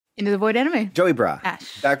Into the Void Anime. Joey Bra.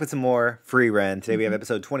 Ash. Back with some more Frieren. Today we have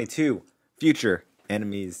episode 22, Future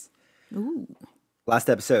Enemies. Ooh.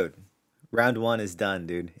 Last episode. Round 1 is done,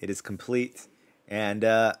 dude. It is complete. And,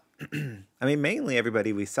 I mean, mainly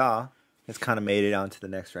everybody we saw has kind of made it on to the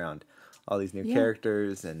next round. All these new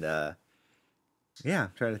characters and, yeah,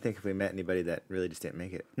 I'm trying to think if we met anybody that really just didn't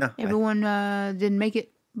make it. No. Everyone didn't make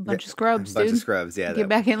it. Bunch of scrubs, bunch dude. of scrubs, yeah. Get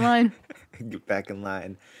back in line. Get back in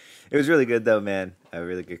line. It was really good, though, man. A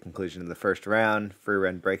really good conclusion of the first round.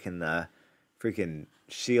 Frieren breaking the freaking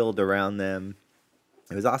shield around them.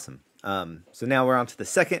 It was awesome. So now we're on to the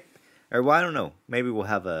second. Or, well, I don't know. Maybe we'll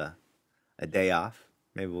have a day off.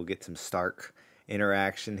 Maybe we'll get some Stark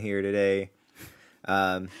interaction here today.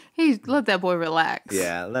 Hey, let that boy relax.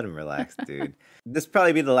 Yeah, let him relax, dude. This will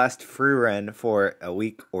probably be the last Frieren for a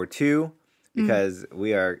week or two because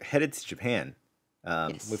we are headed to Japan.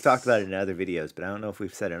 Yes. We've talked about it in other videos, but I don't know if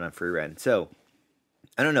we've said it on Frieren. So,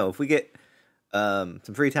 I don't know. If we get some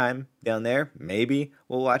free time down there, maybe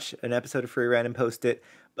we'll watch an episode of Frieren and post it.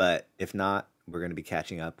 But if not, we're going to be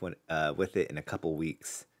catching up with it in a couple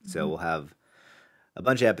weeks. So we'll have a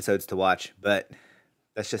bunch of episodes to watch. But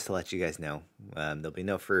that's just to let you guys know. There'll be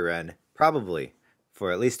no Frieren probably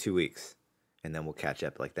for at least 2 weeks. And then we'll catch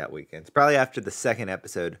up like that weekend. It's probably after the second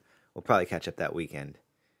episode. We'll probably catch up that weekend.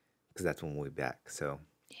 Because that's when we'll be back. So,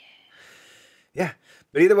 yeah.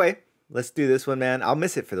 But either way, let's do this one, man. I'll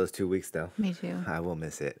miss it for those 2 weeks, though. Me too. I will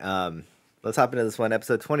miss it. Let's hop into this one.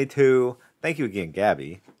 Episode 22. Thank you again,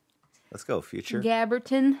 Gabby. Let's go, Future.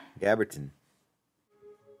 Gabberton. Gabberton.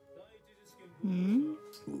 Hmm?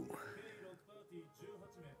 Ooh.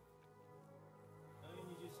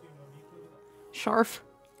 Sharf.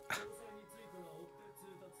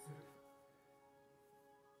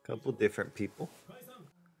 Couple different people.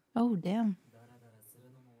 Oh, damn.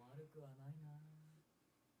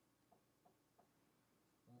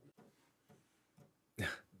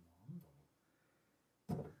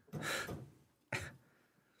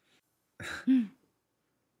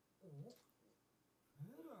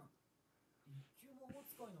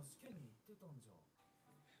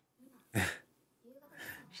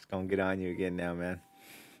 Just gonna get on you again now, man.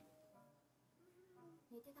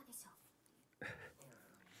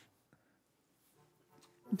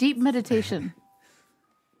 Deep meditation.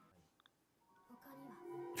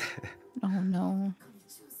 Oh, no.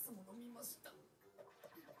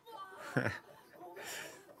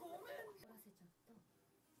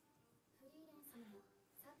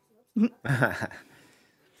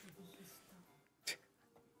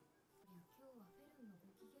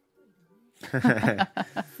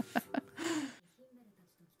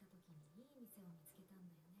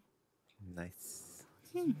 Nice.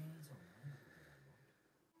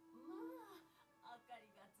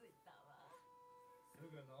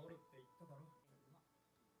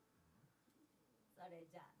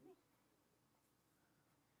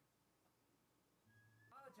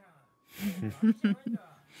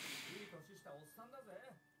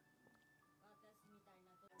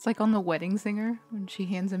 It's like on The Wedding Singer when she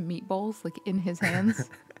hands him meatballs, like in his hands.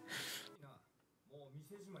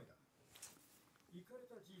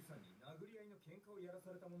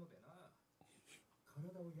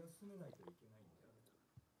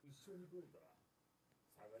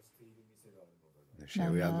 Sure,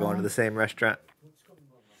 we all going to the same restaurant.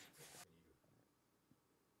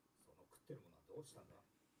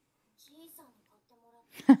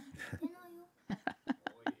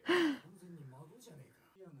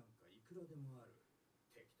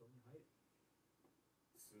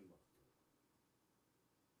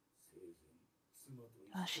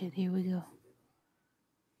 Oh shit, here we go.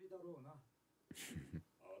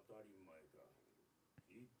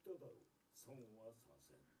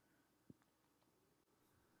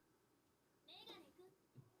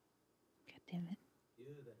 God damn it.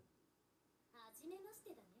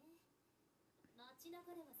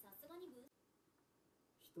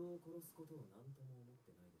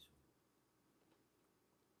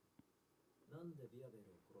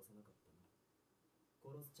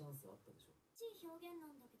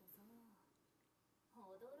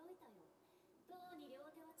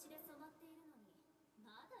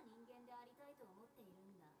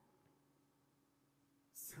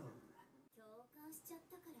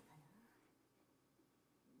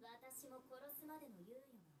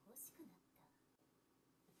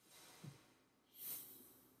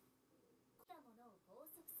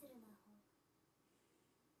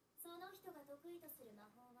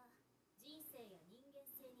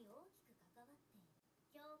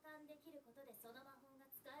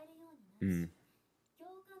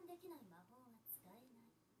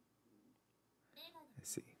 I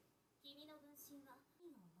see.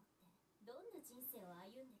 どんな人生を歩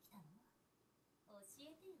んできたの？教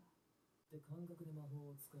えてよ。って感覚で魔法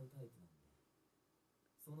を使うタイプなんで、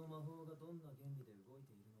その魔法がどんな原理で動い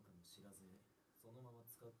ているのかも知らずに、そのまま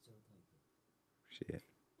使っちゃうタイプ。Shit.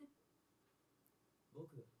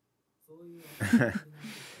 僕、そういう遊びなんて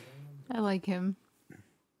嫌いなんで。 I like him.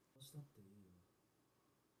 したっていいよ。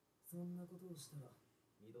そんなことをしたら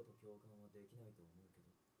二度と共感はできないと思うけど。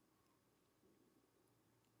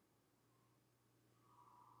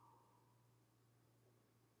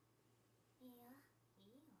いや、い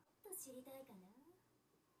いよ。と知りたいかな。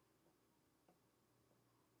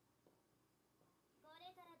こ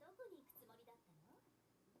れからどこに行くつもりだったの？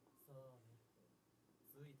さあね、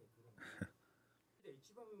ついてくるの。で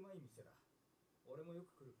一番うまい店だ。俺もよ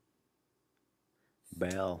く来る。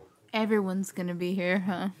 Bell. Everyone's gonna be here,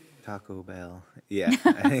 huh? Taco Bell. Yeah,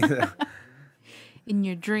 I think so. In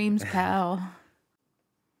your dreams, pal.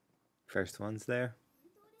 First one's there?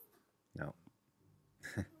 No.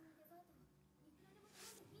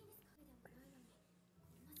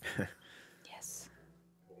 Yes.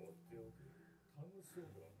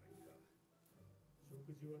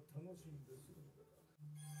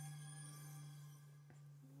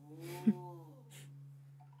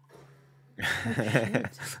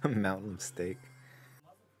 A mountain of steak.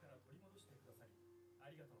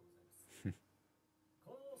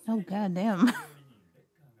 Oh, goddamn.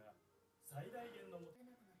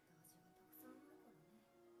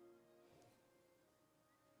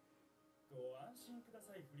 ご安心くだ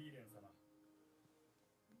さい、フリーレン様。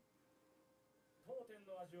当店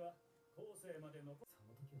の味は後世まで残る。そ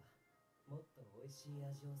の時はもっと美味しい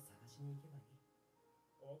味を探しに行けばいい。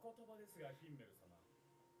お言葉ですが、ヒンメル様。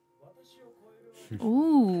私を超える。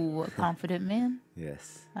 Ooh, a confident man.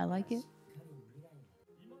 Yes. I like it.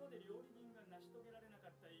 今まで料理人が成し遂げられなか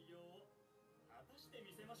った偉業を果たして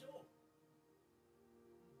みせましょ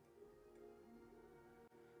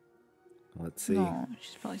う。 Let's see. Oh,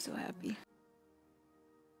 she's probably so happy.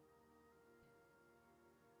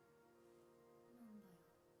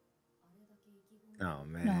 Oh, Oh,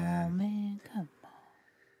 man. man, come on.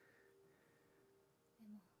 で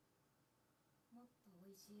も、もっと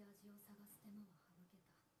美味しい味を探す手間は省けた。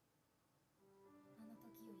あの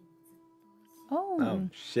時よりもずっと美味しい。 Oh, Oh,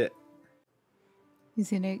 shit.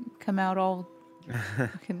 he's gonna come out all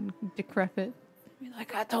fucking decrepit. Be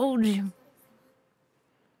like, I told you.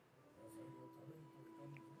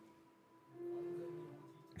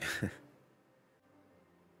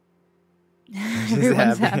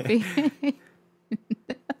 Everyone's happy. happy.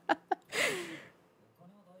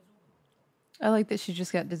 I like that she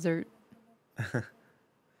just got dessert.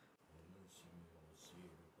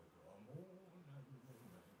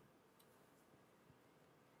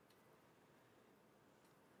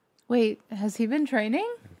 Wait, has he been training?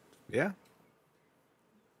 Yeah.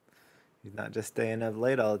 He's not just staying up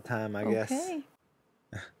late all the time, I guess. Okay.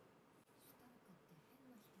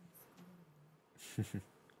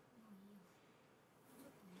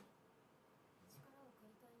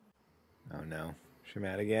 Oh, no. She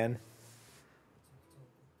mad again?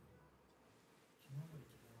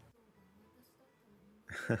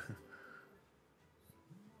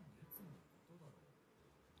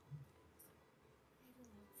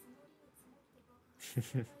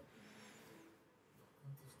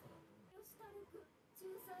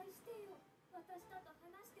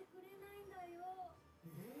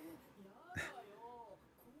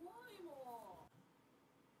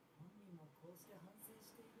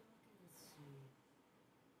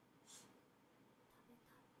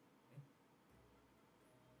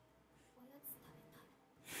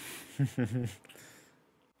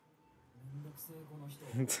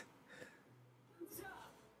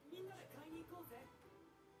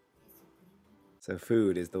 So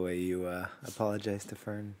food is the way you apologize to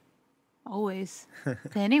Fern. Always. To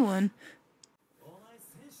anyone.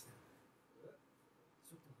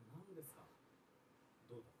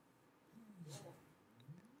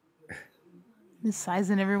 Just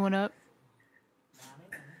sizing everyone up.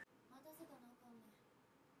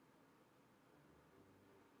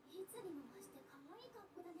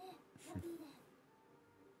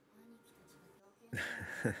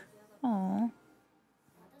 Aw.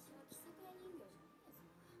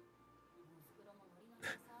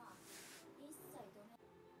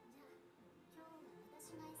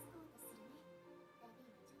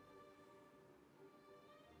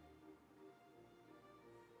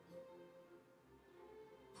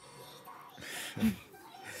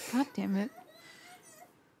 God damn it.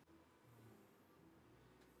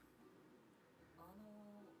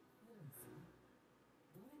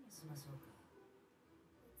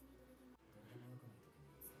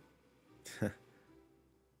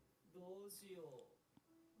 しよう。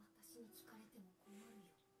私に聞かれても困るよ。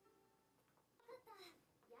だった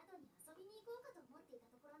宿に遊びに行こうかと思っていた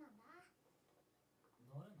ところなんだ。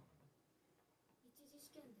誰なの？一次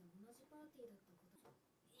試験で同じパーティーだった子だ。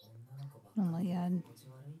女の子ばっ Oh か my り god. 心地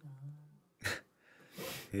悪いな。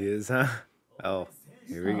 He is, huh? Oh,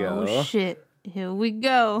 here we Oh go. shit. Here we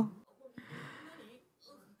go.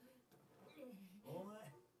 お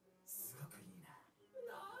前すごくいいな。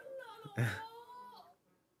なんなの？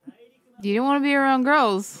大陸な You don't want to be around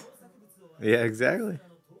girls. 創作物を Yeah, exactly.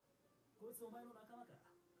 こいつお前の仲間か。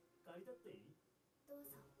借りたっていい？どう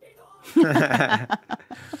ぞ。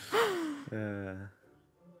Uh,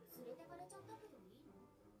 連れてかれちゃったけどいいの？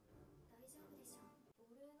大丈夫でしょ。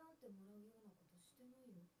お礼なんてもらうようなことしてな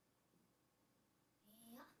いよ。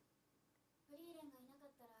いや、フリーレンがいなか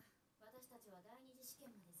ったら私たちは第二次試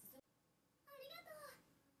験まで進む。ありがとう。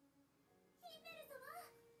ヒンメル様。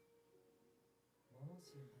もう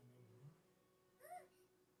心配ないよ。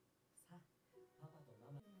さあ、パパと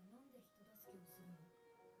ママなんで人助けをするの？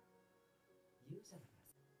勇者だから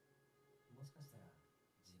さ。もしかしたら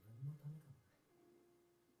自分のためかもな。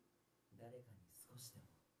誰かに少しでも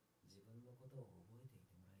自分のことを覚えていてもらいた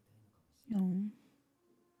いのかもしれない。 No.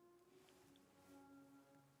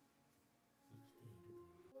 生きているという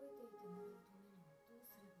覚えていてもらうためにはどう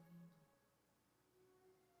すればいいんだ？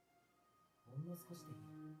ほんの少しで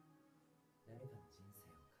いい。誰かの人生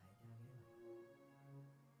を変えてあげればいい。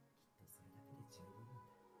きっとそれだけで十分なん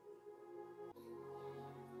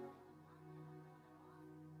だ。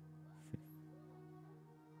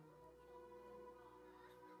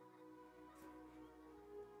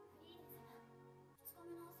 フリーレン様、2日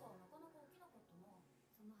目の朝はなかなか起きなかったな。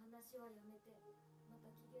その話はやめて、ま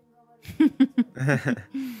た機嫌が悪いから。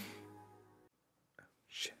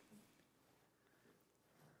 shit.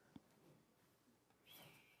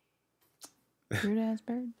 Rude ass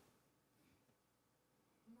bird.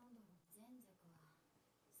 なんだろう、前世か。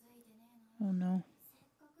ついてねえな。 Oh no. せっ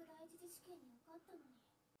かく第一次試験に受かったのに。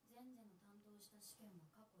前世の担当した試験は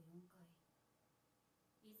過去4回。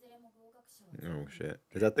いずれも合格者は Oh shit.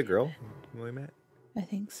 Is that the girl we met? I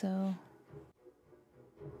think so.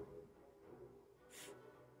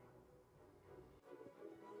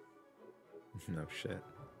 No shit. う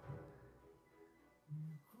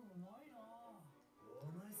まいな。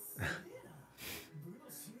お前すげえな。部の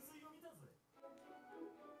真髄を見たぜ。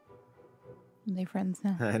 Are they friends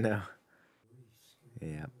now? I know.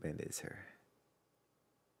 Yep, it is her.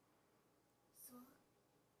 そう。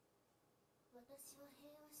私は平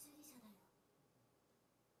和主義者だよ。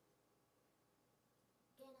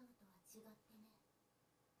ゲナーとは違ってね。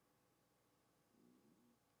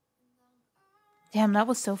 Damn, that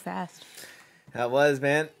was so fast. That was,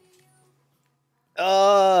 man.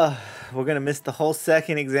 Oh, we're gonna miss the whole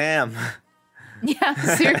second exam. Yeah,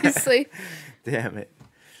 seriously. Damn it.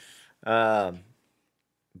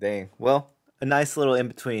 Dang. Well, a nice little in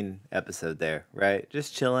between episode there, right?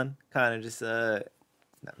 Just chilling, kind of just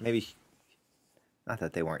maybe not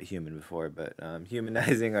that they weren't human before, but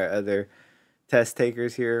humanizing our other test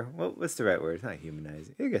takers here. What's the right word? It's not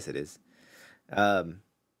humanizing. I guess it is.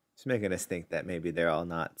 Just making us think that maybe they're all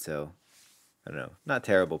not so, I don't know, not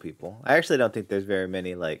terrible people. I actually don't think there's very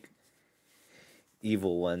many like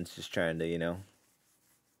evil ones just trying to, you know,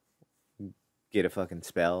 get a fucking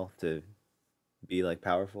spell to be like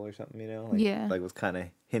powerful or something, you know? Like, Yeah. Like was kind of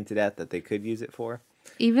hinted at that they could use it for.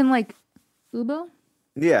 Even like Ubo,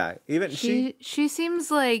 Yeah, even she she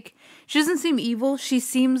seems like she doesn't seem evil. She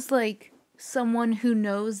seems like someone who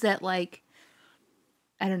knows that, like,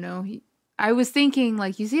 I don't know. I was thinking,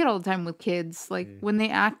 like, you see it all the time with kids. Like, when they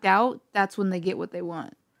act out, that's when they get what they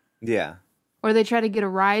want. yeah. Or they try to get a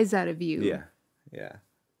rise out of you Yeah. Yeah.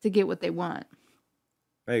 to get what they want.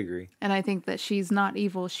 I agree. And I think that she's not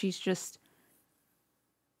evil. She's just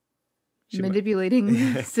She might- manipulating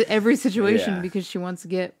every situation Yeah. because she wants to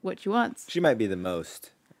get what she wants. She might be the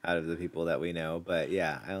most out of the people that we know, but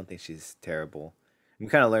yeah, I don't think she's terrible. We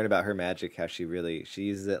kind of learned about her magic, how she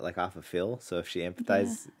uses it like off of Phil. So if she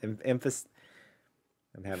empathizes,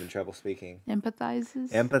 I'm having trouble speaking.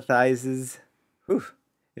 Empathizes. Whew.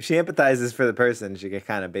 If she empathizes for the person, she can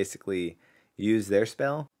kind of basically use their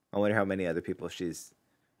spell. I wonder how many other people she's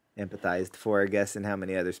empathized for, I guess, and how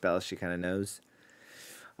many other spells she kind of knows.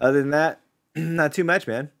 Other than that, not too much,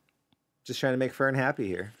 man. Just trying to make Fern happy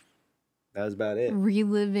here. That was about it.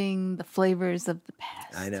 Reliving the flavors of the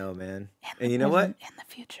past. I know, man. the And you know what? present And the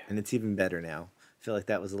future. And it's even better now. I feel like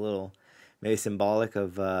that was a little maybe symbolic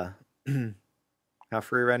of how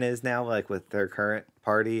Frieren is now, like with her current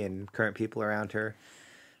party and current people around her.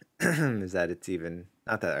 Is that it's even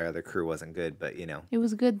Not that our other crew wasn't good, but you know, It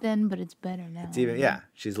was good then, but it's better now. it's even yeah.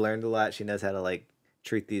 She's learned a lot. She knows how to like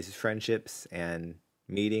treat these friendships and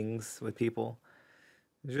meetings with people.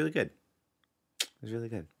 It was really good. It was really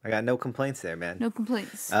good. I got no complaints there, man. No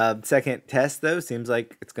complaints. Second test though seems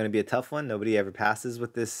like it's going to be a tough one. Nobody ever passes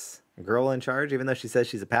with this girl in charge, even though she says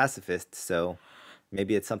she's a pacifist. So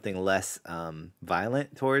maybe it's something less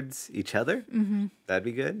violent towards each other. Mm-hmm. That'd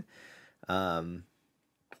be good. And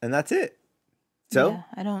that's it. So Yeah,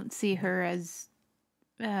 I don't see her as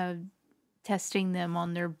testing them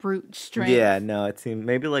on their brute strength. yeah, no, it seemed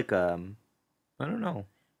maybe like I don't know,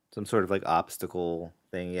 some sort of like obstacle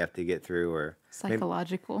thing you have to get through, or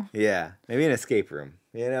Psychological. yeah, maybe an escape room.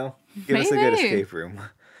 You know, give us a good Maybe. escape room.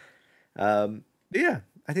 Yeah,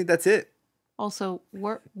 I think that's it. Also,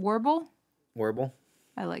 Warble. Warble,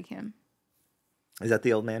 I like him. is that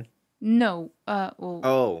the old man? No, well,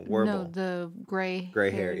 Oh, no, Warble, the gray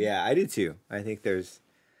hair. Yeah, I do too. I think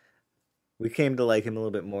we came to like him a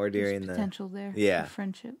little bit more There's during the. potential there. Yeah. For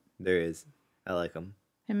friendship. There is. I like him.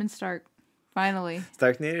 Him and Stark, finally.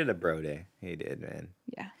 Stark needed a bro day. He did, man.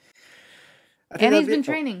 Yeah. I think And he's that'd been be-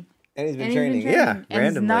 training. And he's been And training. he's been training. Yeah, And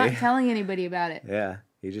randomly. he's not telling anybody about it. Yeah,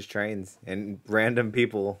 he just trains, and random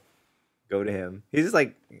people go to him. He's just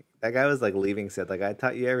like, that guy was like leaving, said like, I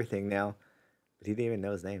taught you everything now, but he didn't even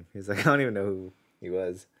know his name. He was like, I don't even know who he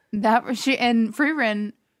was. That was she, and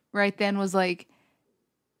Frieren right then was like,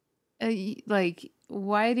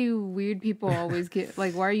 why do weird people always get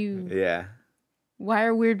like? Why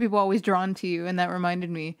are weird people always drawn to you? And that reminded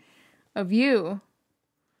me of you,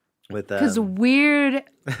 With because weird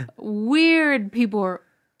people are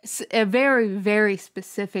a very, very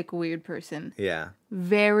specific weird person. yeah,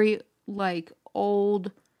 Very like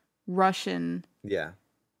old Russian yeah,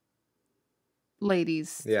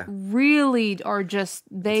 ladies. Yeah. Really are just,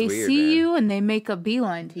 they weird, see man. you and they make a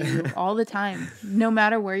beeline to you all the time, no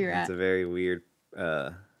matter where you're it's at. a very weird,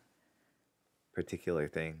 particular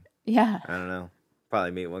thing. Yeah. I don't know.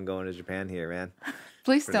 Probably meet one going to Japan here, man.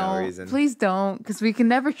 Please For no don't. reason. Please don't, because we can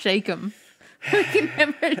never shake them. We can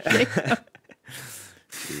never shake them.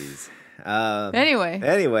 Jeez.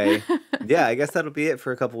 Anyway. Yeah, I guess that'll be it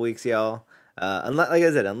for a couple weeks, y'all. Unless, like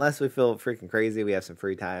I said, unless we feel freaking crazy, we have some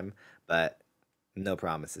free time, but no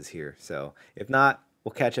promises here. So if not,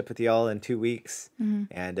 we'll catch up with y'all in 2 weeks. Mm-hmm.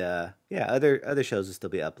 And yeah, other shows will still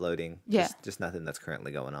be uploading. Yeah. Just nothing that's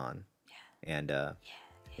currently going on. Yeah. And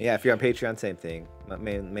yeah, if you're on Patreon, same thing. But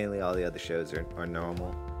mainly all the other shows are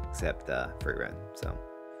normal, except Frieren. So,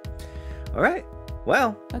 all right.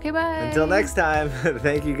 Well, Okay, bye. until next time,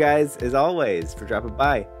 thank you guys, as always, for dropping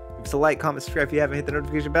by. Give us a like, comment, subscribe if you haven't hit the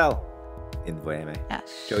notification bell. In the way, Ash.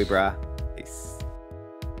 Joey Bra. Peace.